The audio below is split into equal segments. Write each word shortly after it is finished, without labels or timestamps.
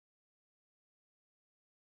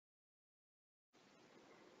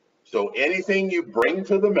So anything you bring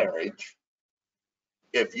to the marriage,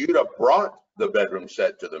 if you'd have brought the bedroom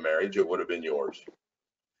set to the marriage, it would have been yours.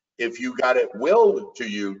 If you got it willed to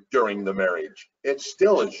you during the marriage, it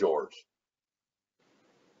still is yours.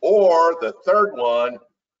 Or the third one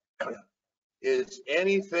is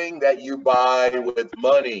anything that you buy with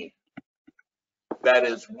money that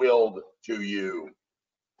is willed to you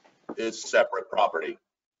is separate property.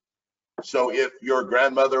 So if your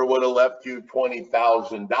grandmother would have left you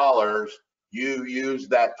 $20,000, you use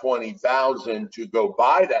that $20,000 to go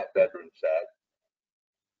buy that bedroom set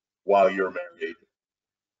while you're married,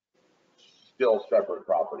 still separate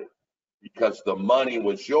property, because the money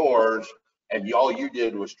was yours and all you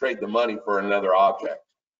did was trade the money for another object.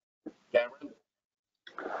 Cameron?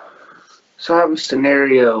 So I have a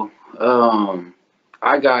scenario.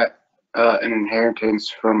 I got an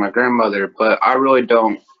inheritance from my grandmother, but I really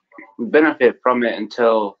don't benefit from it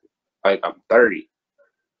until like I'm 30.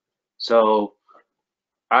 So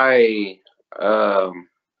I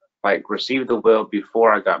like received the will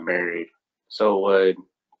before I got married. So would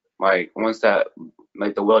like once that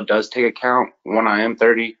like the will does take account when I am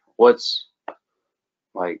 30, what's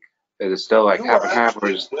like is it still like half and half or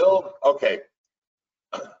is willed? Okay.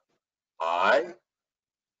 I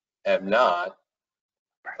am not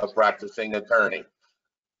a practicing attorney.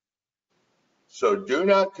 So do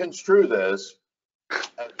not construe this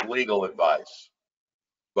as legal advice.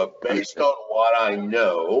 But based on what I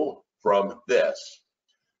know from this,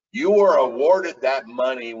 you were awarded that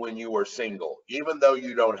money when you were single, even though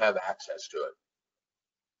you don't have access to it.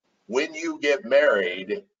 When you get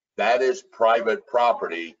married, that is private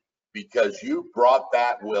property because you brought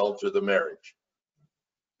that will to the marriage.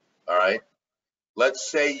 All right. Let's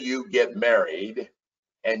say you get married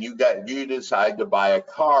and you decide to buy a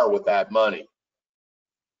car with that money.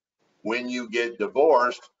 When you get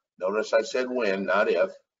divorced, notice I said when, not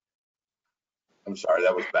if. I'm sorry,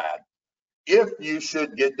 that was bad. If you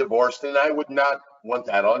should get divorced, and I would not want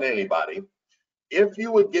that on anybody, if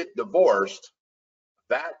you would get divorced,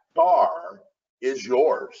 that car is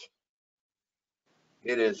yours.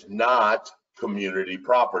 It is not community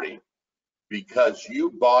property because you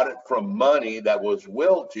bought it from money that was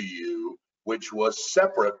willed to you, which was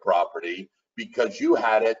separate property because you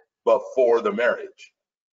had it before the marriage.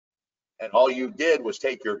 And all you did was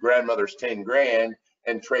take your grandmother's 10 grand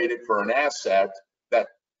and trade it for an asset that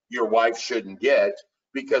your wife shouldn't get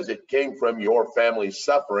because it came from your family's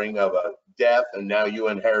suffering of a death and now you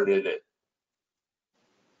inherited it.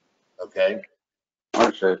 Okay?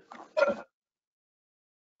 Understood.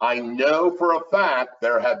 I know for a fact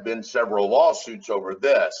there have been several lawsuits over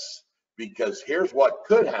this because here's what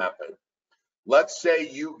could happen. Let's say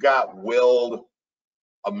you got willed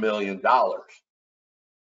 $1 million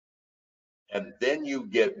and then you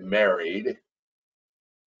get married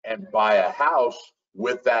and buy a house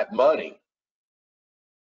with that money.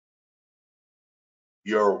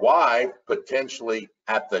 Your wife potentially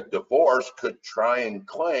at the divorce could try and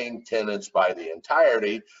claim tenants by the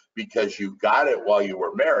entirety because you got it while you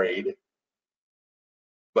were married,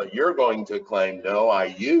 but you're going to claim, no, I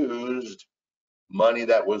used money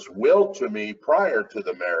that was willed to me prior to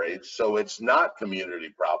the marriage, so it's not community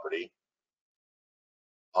property.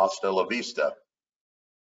 Hasta la vista.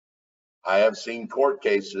 I have seen court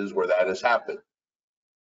cases where that has happened,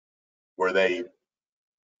 where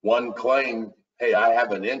one claimed, hey, I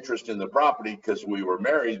have an interest in the property because we were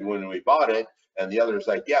married when we bought it, and the other's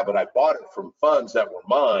like, yeah, but I bought it from funds that were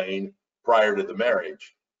mine prior to the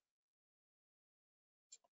marriage.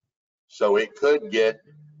 So it could get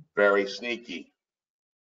very sneaky.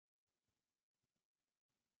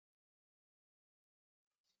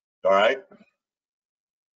 All right.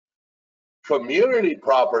 Community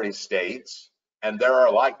property states, and there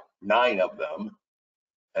are like 9 of them,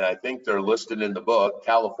 and I think they're listed in the book.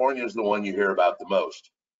 California is the one you hear about the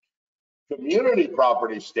most. Community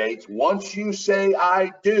property states, once you say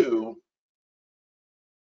I do,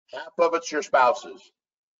 half of it's your spouse's.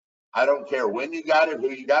 I don't care when you got it, who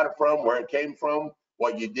you got it from, where it came from,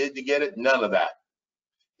 what you did to get it, none of that.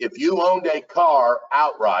 If you owned a car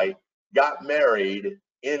outright, got married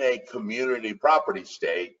in a community property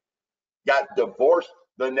state, got divorced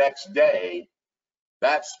the next day,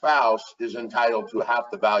 that spouse is entitled to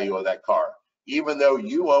half the value of that car, even though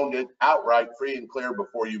you owned it outright, free and clear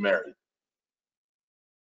before you married.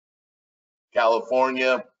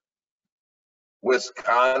 California,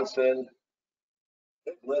 Wisconsin,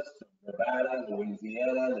 it lists Nevada,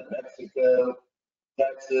 Louisiana, New Mexico,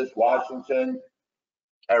 Texas, Washington,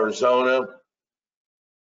 Arizona.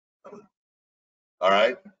 All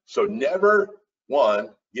right. So never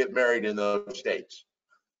get married in those states.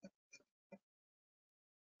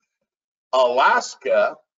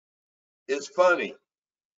 Alaska is funny.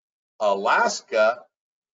 Alaska,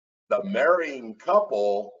 the marrying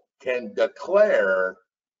couple can declare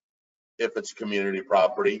if it's community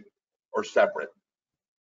property or separate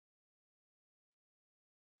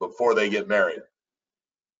before they get married.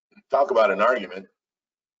 Talk about an argument.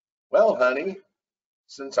 Well, honey,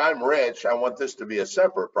 since I'm rich, I want this to be a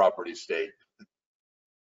separate property state.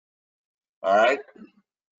 All right.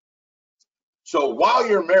 So while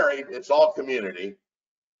you're married, it's all community.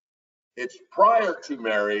 It's prior to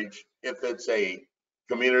marriage, if it's a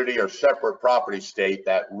community or separate property state,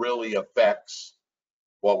 that really affects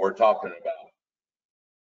what we're talking about.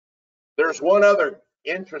 There's one other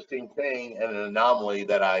interesting thing and an anomaly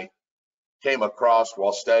that I came across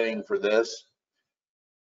while studying for this.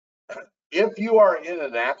 If you are in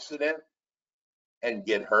an accident and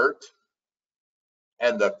get hurt,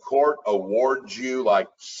 and the court awards you like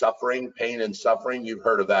suffering, pain and suffering, you've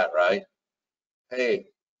heard of that, right? Hey,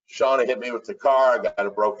 Shauna hit me with the car, I got a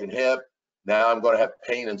broken hip. Now I'm going to have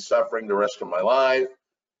pain and suffering the rest of my life.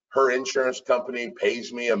 Her insurance company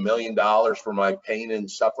pays me $1 million for my pain and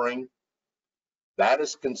suffering. That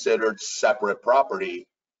is considered separate property,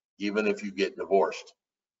 even if you get divorced.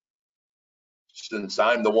 Since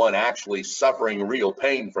I'm the one actually suffering real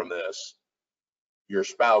pain from this, your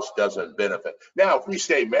spouse doesn't benefit. Now, if we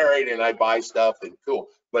stay married and I buy stuff, then cool.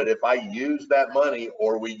 But if I use that money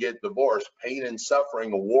or we get divorced, pain and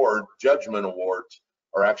suffering award, judgment awards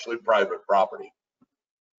are actually private property.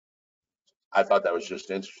 I thought that was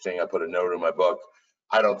just interesting. I put a note in my book.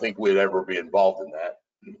 I don't think we'd ever be involved in that.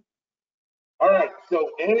 All right,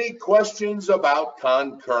 so any questions about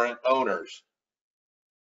concurrent owners?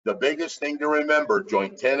 The biggest thing to remember,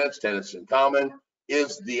 joint tenants, tenants in common,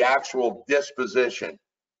 is the actual disposition.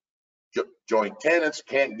 Joint tenants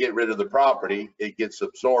can't get rid of the property. It gets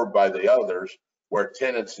absorbed by the others, where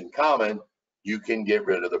tenants in common, you can get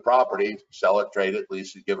rid of the property, sell it, trade it,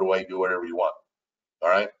 lease it, give it away, do whatever you want. All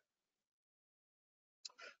right.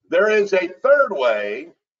 There is a third way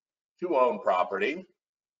to own property.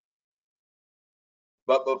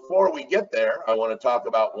 But before we get there, I want to talk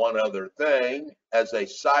about one other thing as a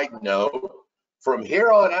side note. From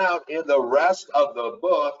here on out in the rest of the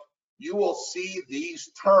book, you will see these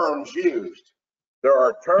terms used. There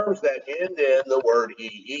are terms that end in the word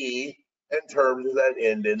EE and terms that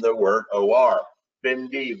end in the word OR.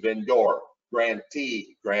 Vendee, vendor,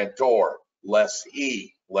 grantee, grantor,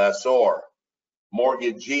 lessee, lessor,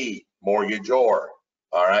 mortgagee, mortgagor.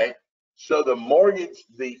 All right. So the mortgage,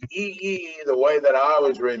 the EE, the way that I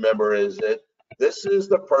always remember is that this is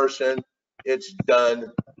the person it's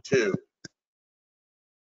done to.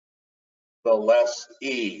 The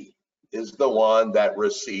lessee is the one that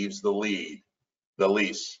receives the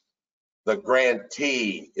lease. The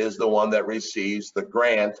grantee is the one that receives the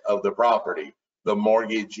grant of the property, the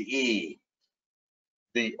mortgagee.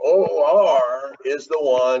 The OR is the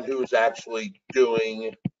one who's actually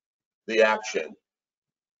doing the action.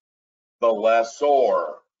 The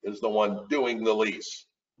lessor is the one doing the lease.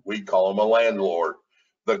 We call him a landlord.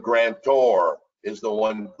 The grantor is the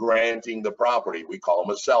one granting the property. We call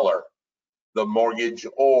him a seller. The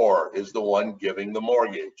mortgagor is the one giving the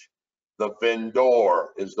mortgage. The vendor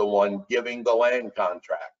is the one giving the land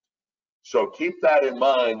contract. So keep that in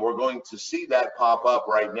mind. We're going to see that pop up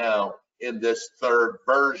right now in this third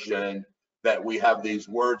version, that we have these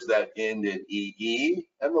words that end in EE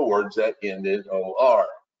and the words that end in OR.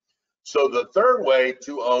 So the third way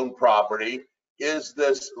to own property is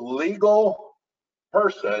this legal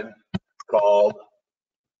person called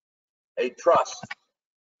a trust.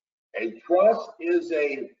 A trust is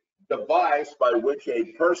a device by which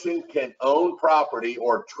a person can own property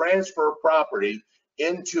or transfer property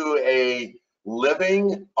into a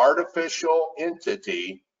living artificial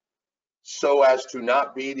entity so as to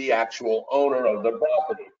not be the actual owner of the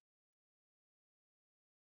property.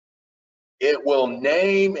 It will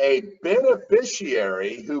name a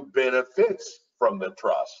beneficiary who benefits from the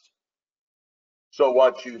trust. So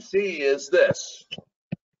what you see is this.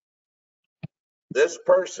 This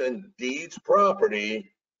person deeds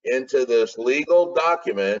property into this legal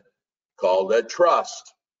document called a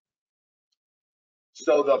trust.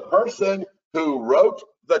 So the person who wrote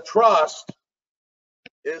the trust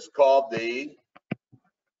is called the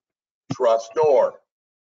trustor,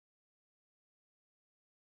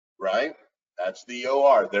 right? That's the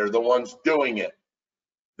OR. They're the ones doing it.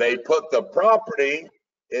 They put the property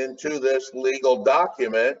into this legal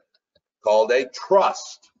document called a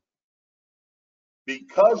trust.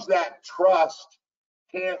 Because that trust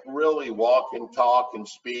can't really walk and talk and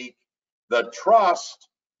speak, the trust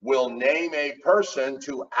will name a person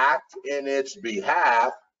to act in its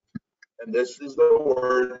behalf And this is the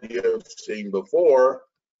word you've seen before,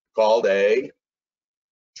 called a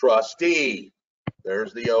trustee.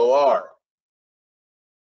 There's the OR.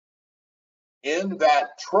 In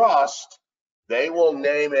that trust, they will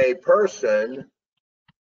name a person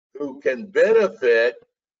who can benefit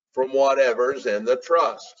from whatever's in the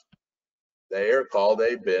trust. They are called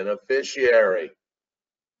a beneficiary.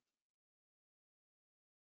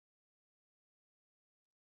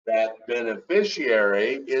 That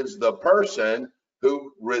beneficiary is the person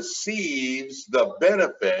who receives the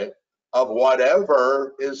benefit of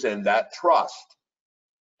whatever is in that trust.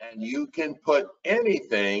 And you can put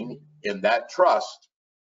anything in that trust.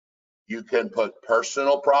 You can put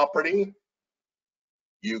personal property,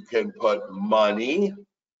 you can put money,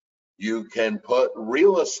 you can put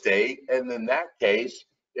real estate, and in that case,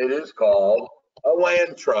 it is called a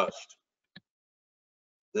land trust.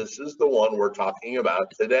 This is the one we're talking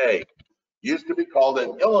about today. Used to be called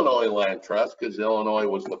an Illinois land trust because Illinois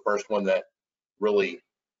was the first one that really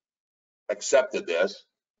accepted this.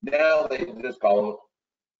 Now they just call it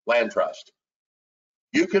land trust.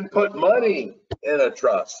 You can put money in a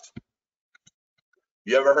trust.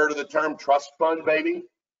 You ever heard of the term trust fund, baby?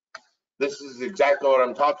 This is exactly what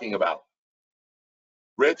I'm talking about.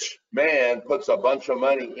 Rich man puts a bunch of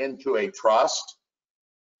money into a trust.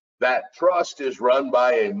 That trust is run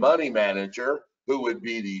by a money manager who would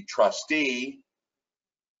be the trustee,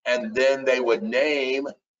 and then they would name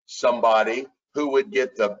somebody who would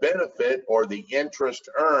get the benefit or the interest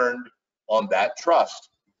earned on that trust.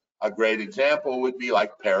 A great example would be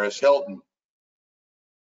like Paris Hilton.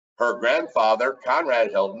 Her grandfather,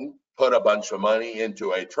 Conrad Hilton, put a bunch of money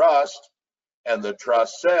into a trust, and the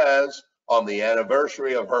trust says on the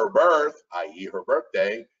anniversary of her birth, i.e. her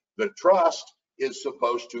birthday, the trust is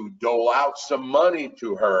supposed to dole out some money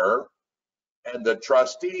to her, and the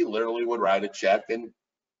trustee literally would write a check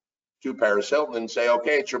to Paris Hilton and say,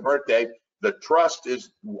 okay, it's your birthday. The trust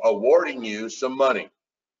is awarding you some money.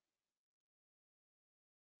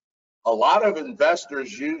 A lot of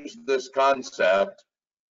investors use this concept.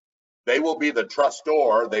 They will be the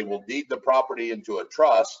trustor. They will deed the property into a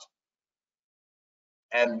trust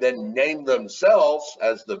and then name themselves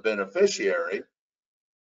as the beneficiary.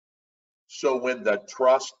 So when the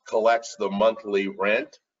trust collects the monthly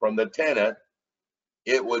rent from the tenant,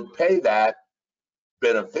 it would pay that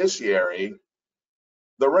beneficiary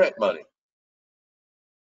the rent money.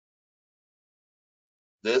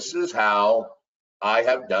 This is how I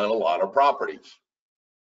have done a lot of properties.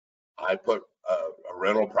 I put a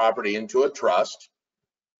rental property into a trust.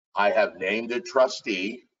 I have named a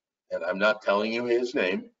trustee, and I'm not telling you his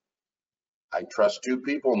name. I trust two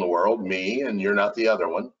people in the world, me and you're not the other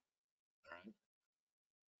one.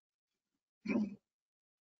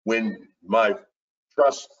 When my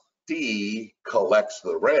trustee collects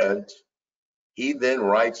the rent, he then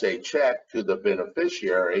writes a check to the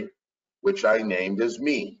beneficiary, which I named as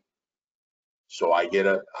me. So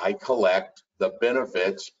I collect the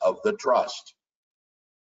benefits of the trust.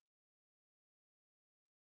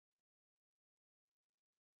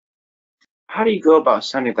 How do you go about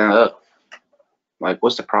setting that up? Like,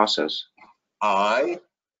 what's the process? I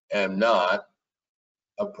am not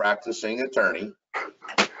a practicing attorney.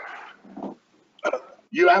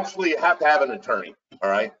 You actually have to have an attorney, all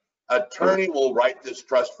right? Attorney will write this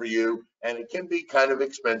trust for you, and it can be kind of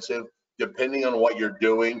expensive depending on what you're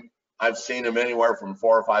doing. I've seen them anywhere from $400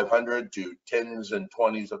 or $500 to tens and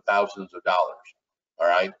twenties of thousands of dollars, all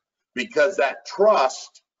right? Because that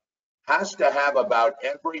trust has to have about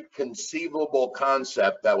every conceivable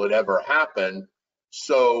concept that would ever happen.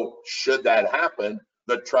 So should that happen,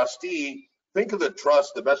 the trustee, think of the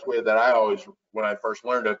trust, the best way that I always, when I first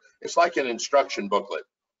learned it, it's like an instruction booklet.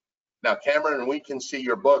 Now, Cameron, we can see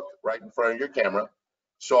your book right in front of your camera.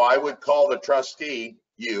 So I would call the trustee,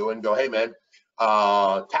 you, and go, hey man,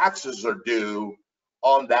 taxes are due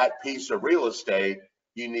on that piece of real estate.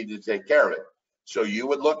 You need to take care of it. So you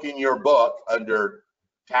would look in your book under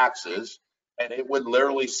taxes, and it would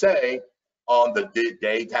literally say on the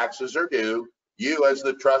day taxes are due, you as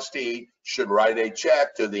the trustee should write a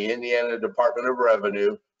check to the Indiana Department of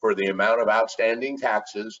Revenue for the amount of outstanding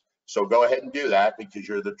taxes. So go ahead and do that because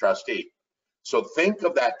you're the trustee. So think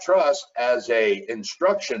of that trust as a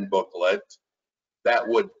instruction booklet that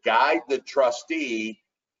would guide the trustee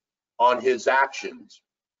on his actions.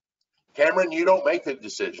 Cameron, you don't make the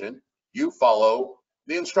decision. You follow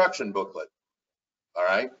the instruction booklet. All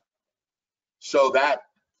right. So that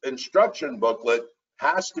instruction booklet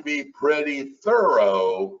has to be pretty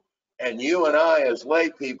thorough. And you and I, as lay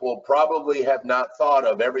people, probably have not thought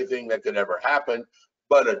of everything that could ever happen.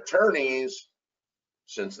 But attorneys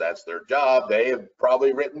since that's their job, they have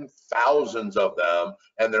probably written thousands of them.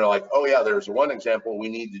 And they're like, oh yeah, there's one example. We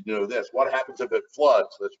need to know this. What happens if it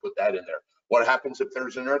floods? Let's put that in there. What happens if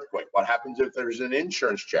there's an earthquake? What happens if there's an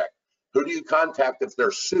insurance check? Who do you contact if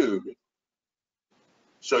they're sued?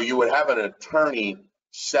 So you would have an attorney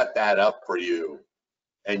set that up for you.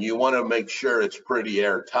 And you want to make sure it's pretty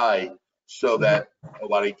airtight so that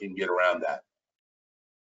nobody can get around that.